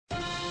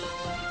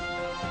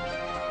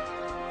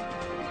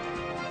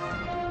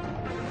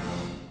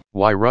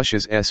Why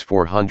Russia's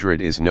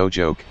S-400 is no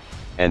joke,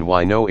 and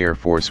why no Air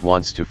Force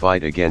wants to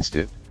fight against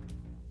it.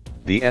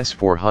 The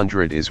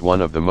S-400 is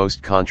one of the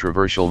most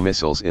controversial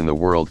missiles in the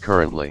world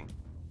currently.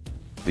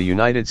 The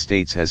United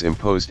States has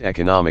imposed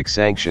economic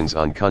sanctions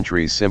on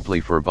countries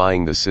simply for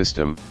buying the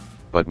system,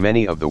 but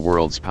many of the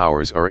world's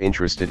powers are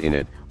interested in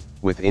it,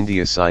 with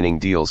India signing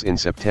deals in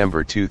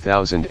September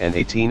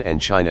 2018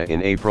 and China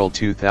in April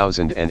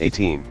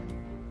 2018.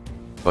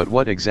 But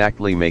what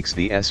exactly makes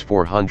the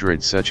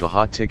S-400 such a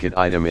hot-ticket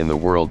item in the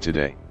world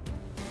today?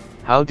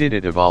 How did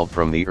it evolve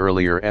from the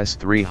earlier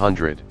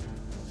S-300?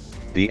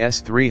 The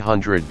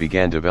S-300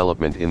 began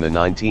development in the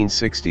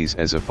 1960s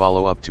as a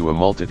follow-up to a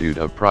multitude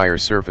of prior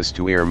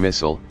surface-to-air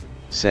missile,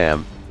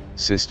 SAM,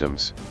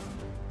 systems.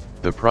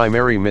 The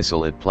primary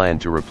missile it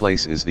planned to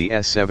replace is the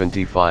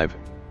S-75,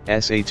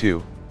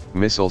 SA-2,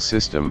 missile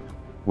system,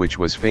 which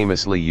was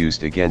famously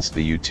used against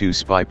the U-2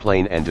 spy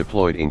plane and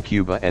deployed in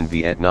Cuba and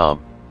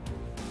Vietnam.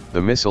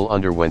 The missile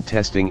underwent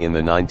testing in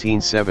the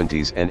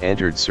 1970s and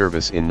entered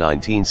service in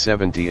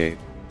 1978.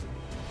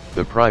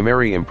 The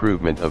primary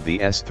improvement of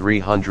the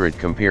S-300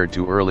 compared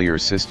to earlier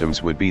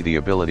systems would be the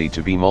ability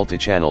to be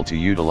multi-channel to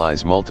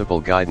utilize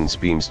multiple guidance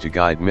beams to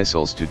guide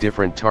missiles to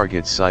different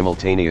targets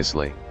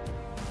simultaneously.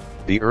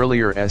 The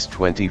earlier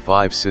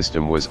S-25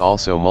 system was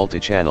also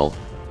multi-channel,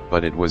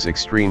 but it was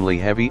extremely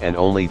heavy and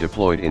only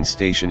deployed in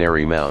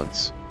stationary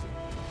mounts.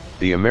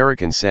 The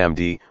American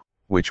SAM-D,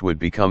 which would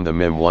become the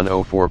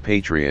MIM-104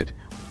 Patriot,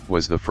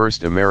 was the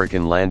first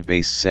American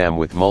land-based SAM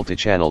with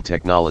multi-channel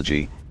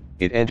technology.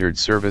 It entered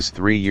service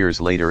 3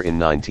 years later in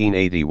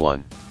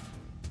 1981.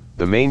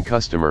 The main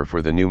customer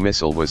for the new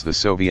missile was the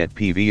Soviet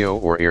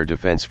PVO or Air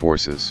Defense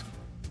Forces.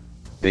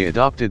 They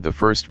adopted the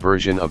first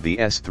version of the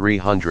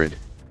S-300,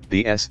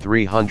 the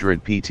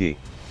S-300 PT.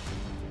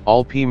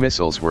 All P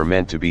missiles were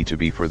meant to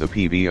be for the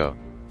PVO.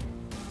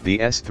 The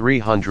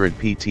S-300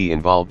 PT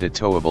involved a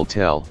towable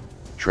TEL,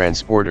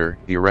 transporter,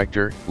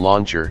 erector,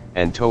 launcher,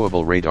 and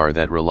towable radar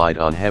that relied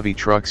on heavy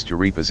trucks to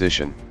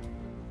reposition.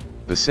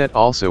 The set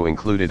also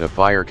included a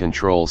fire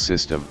control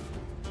system.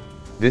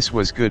 This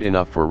was good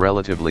enough for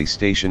relatively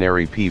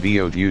stationary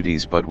PVO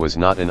duties but was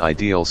not an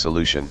ideal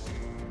solution.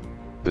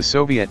 The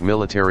Soviet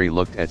military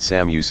looked at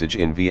SAM usage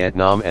in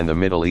Vietnam and the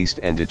Middle East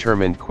and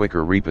determined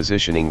quicker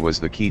repositioning was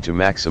the key to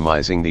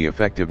maximizing the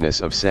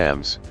effectiveness of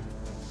SAMs.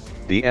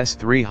 The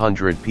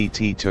S-300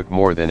 PT took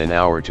more than an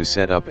hour to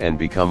set up and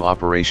become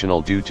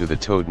operational due to the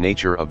towed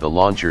nature of the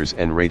launchers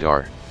and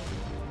radar.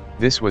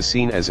 This was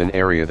seen as an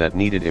area that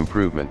needed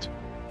improvement.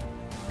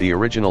 The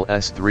original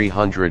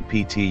S-300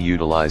 PT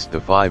utilized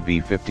the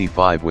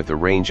 5B-55 with a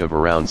range of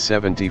around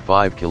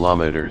 75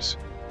 kilometers.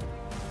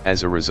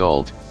 As a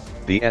result,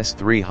 the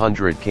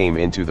S-300 came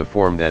into the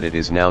form that it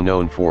is now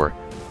known for,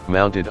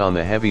 mounted on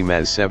the heavy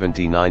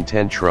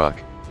MAZ-7910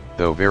 truck,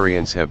 though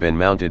variants have been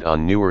mounted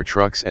on newer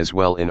trucks as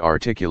well in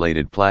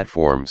articulated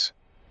platforms.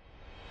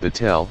 The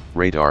TEL,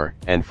 radar,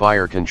 and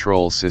fire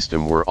control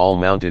system were all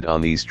mounted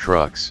on these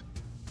trucks.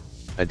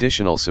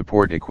 Additional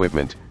support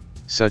equipment,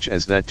 such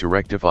as that to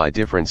rectify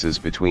differences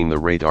between the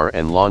radar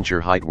and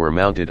launcher height, were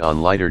mounted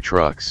on lighter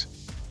trucks.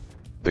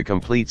 The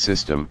complete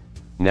system,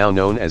 now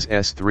known as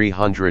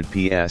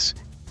S-300PS,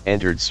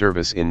 entered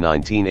service in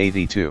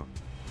 1982.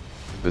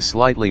 The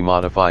slightly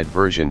modified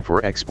version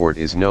for export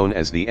is known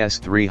as the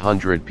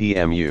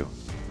S-300PMU.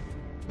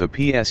 The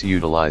PS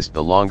utilized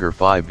the longer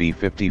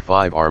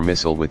 5B-55R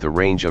missile with a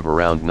range of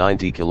around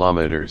 90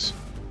 kilometers.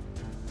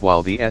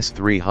 While the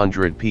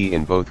S-300P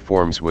in both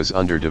forms was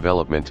under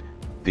development,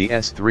 the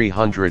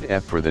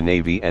S-300F for the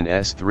Navy and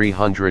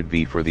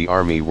S-300V for the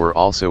Army were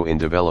also in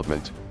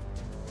development.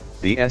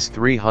 The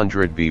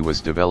S-300B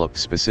was developed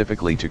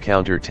specifically to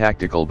counter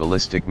tactical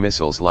ballistic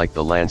missiles like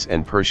the Lance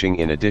and Pershing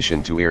in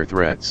addition to air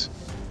threats.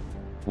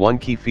 One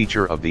key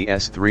feature of the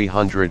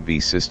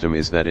S-300B system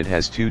is that it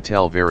has two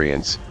TEL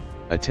variants,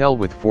 a TEL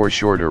with 4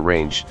 shorter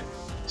ranged,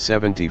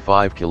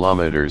 75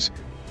 kilometers,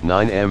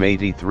 9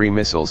 M83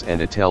 missiles,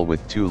 and a TEL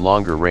with 2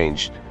 longer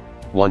ranged,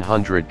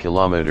 100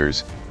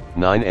 kilometers,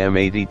 9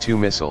 M82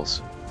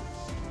 missiles.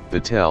 The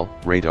TEL,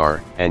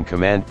 radar, and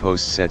command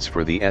post sets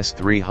for the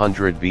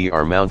S-300B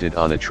are mounted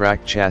on a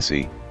tracked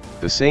chassis,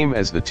 the same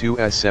as the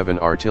 2S7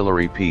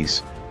 artillery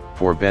piece,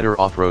 for better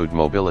off-road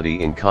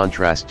mobility in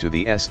contrast to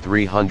the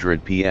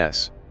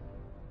S-300PS.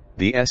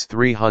 The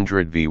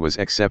S-300V was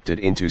accepted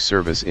into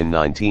service in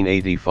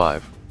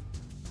 1985.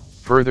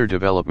 Further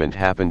development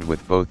happened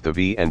with both the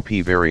V and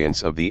P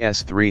variants of the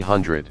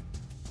S-300.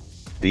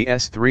 The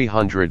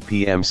S-300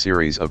 PM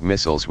series of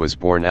missiles was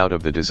born out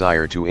of the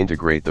desire to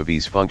integrate the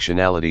V's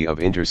functionality of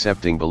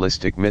intercepting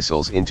ballistic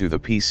missiles into the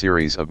P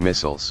series of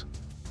missiles.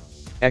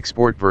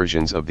 Export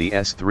versions of the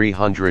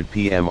S-300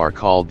 PM are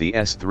called the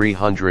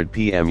S-300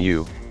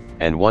 PMU,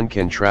 and one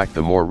can track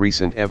the more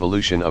recent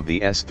evolution of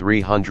the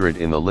S-300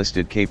 in the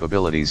listed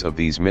capabilities of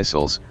these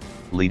missiles,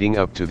 leading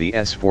up to the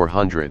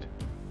S-400.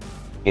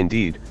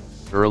 Indeed,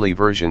 early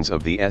versions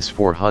of the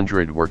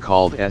S-400 were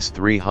called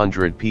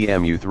S-300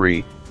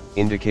 PMU-3,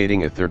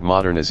 indicating a third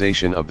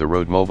modernization of the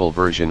road mobile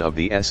version of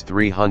the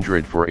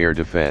S-300 for air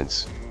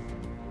defense.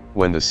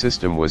 When the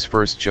system was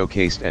first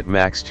showcased at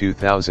MAX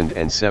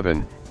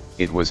 2007,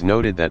 it was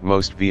noted that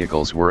most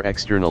vehicles were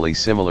externally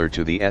similar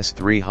to the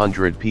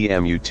S-300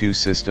 PMU-2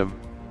 system.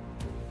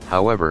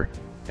 However,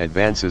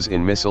 advances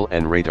in missile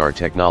and radar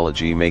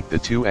technology make the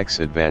 2x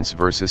advance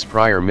versus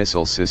prior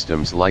missile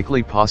systems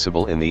likely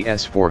possible in the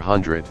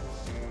S-400.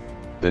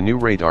 The new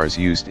radars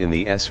used in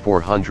the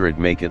S-400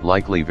 make it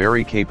likely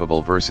very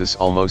capable versus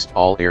almost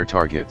all air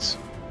targets.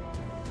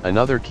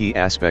 Another key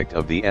aspect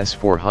of the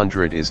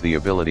S-400 is the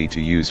ability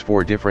to use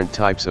 4 different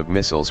types of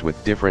missiles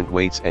with different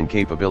weights and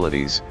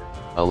capabilities,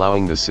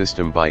 allowing the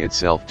system by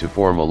itself to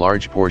form a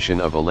large portion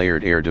of a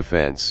layered air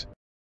defense.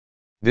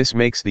 This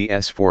makes the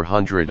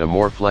S-400 a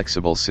more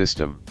flexible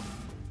system.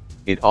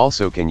 It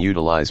also can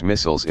utilize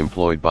missiles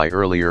employed by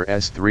earlier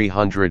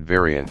S-300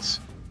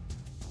 variants.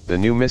 The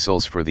new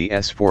missiles for the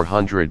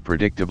S-400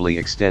 predictably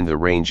extend the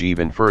range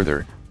even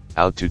further,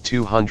 out to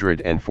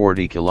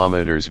 240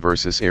 kilometers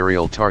versus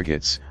aerial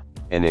targets,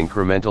 an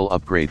incremental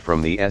upgrade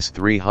from the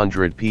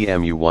S-300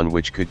 PMU-1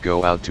 which could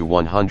go out to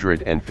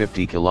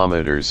 150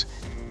 kilometers,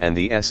 and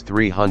the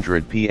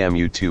S-300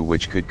 PMU-2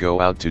 which could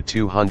go out to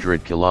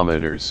 200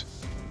 kilometers.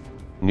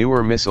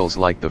 Newer missiles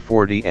like the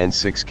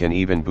 40N6 can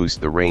even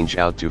boost the range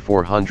out to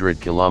 400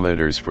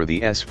 kilometers for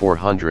the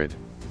S-400.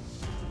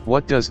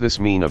 What does this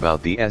mean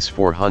about the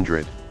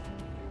S-400?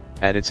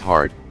 At its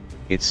heart,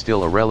 it's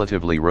still a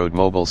relatively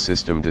road-mobile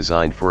system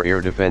designed for air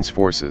defense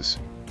forces.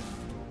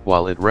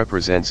 While it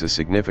represents a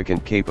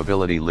significant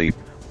capability leap,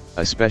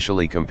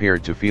 especially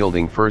compared to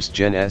fielding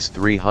first-gen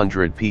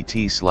S-300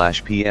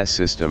 PT/PS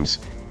systems,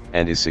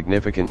 and is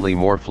significantly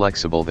more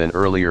flexible than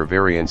earlier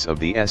variants of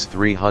the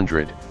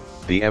S-300,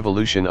 the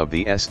evolution of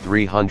the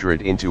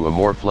S-300 into a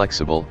more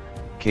flexible,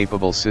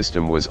 capable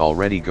system was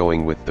already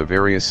going with the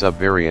various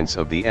sub-variants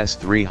of the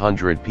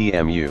S-300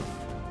 PMU.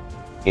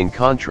 In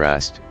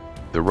contrast,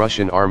 the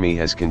Russian army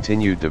has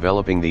continued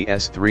developing the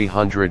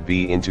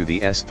S-300B into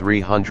the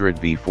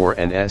S-300B4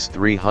 and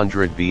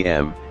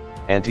S-300BM,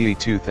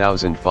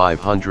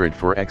 anti-2500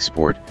 for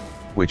export,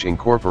 which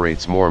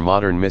incorporates more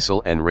modern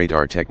missile and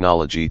radar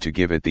technology to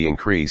give it the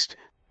increased,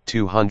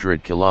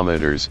 200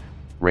 kilometers,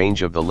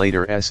 range of the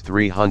later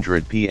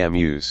S-300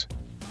 PMUs.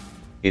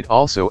 It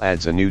also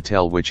adds a new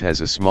TEL which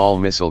has a small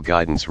missile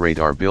guidance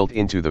radar built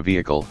into the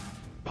vehicle,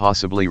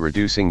 possibly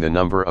reducing the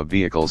number of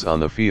vehicles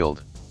on the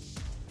field.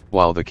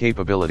 While the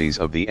capabilities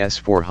of the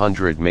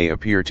S-400 may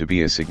appear to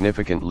be a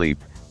significant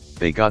leap,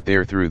 they got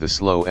there through the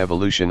slow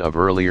evolution of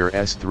earlier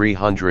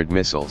S-300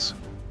 missiles.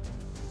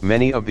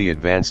 Many of the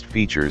advanced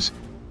features,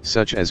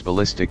 such as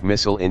ballistic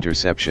missile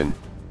interception,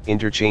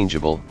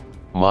 interchangeable,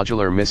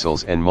 modular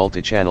missiles and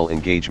multi-channel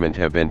engagement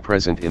have been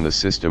present in the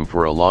system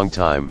for a long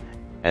time,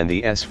 and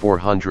the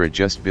S-400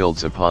 just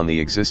builds upon the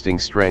existing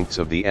strengths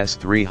of the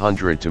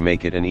S-300 to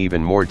make it an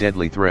even more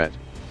deadly threat.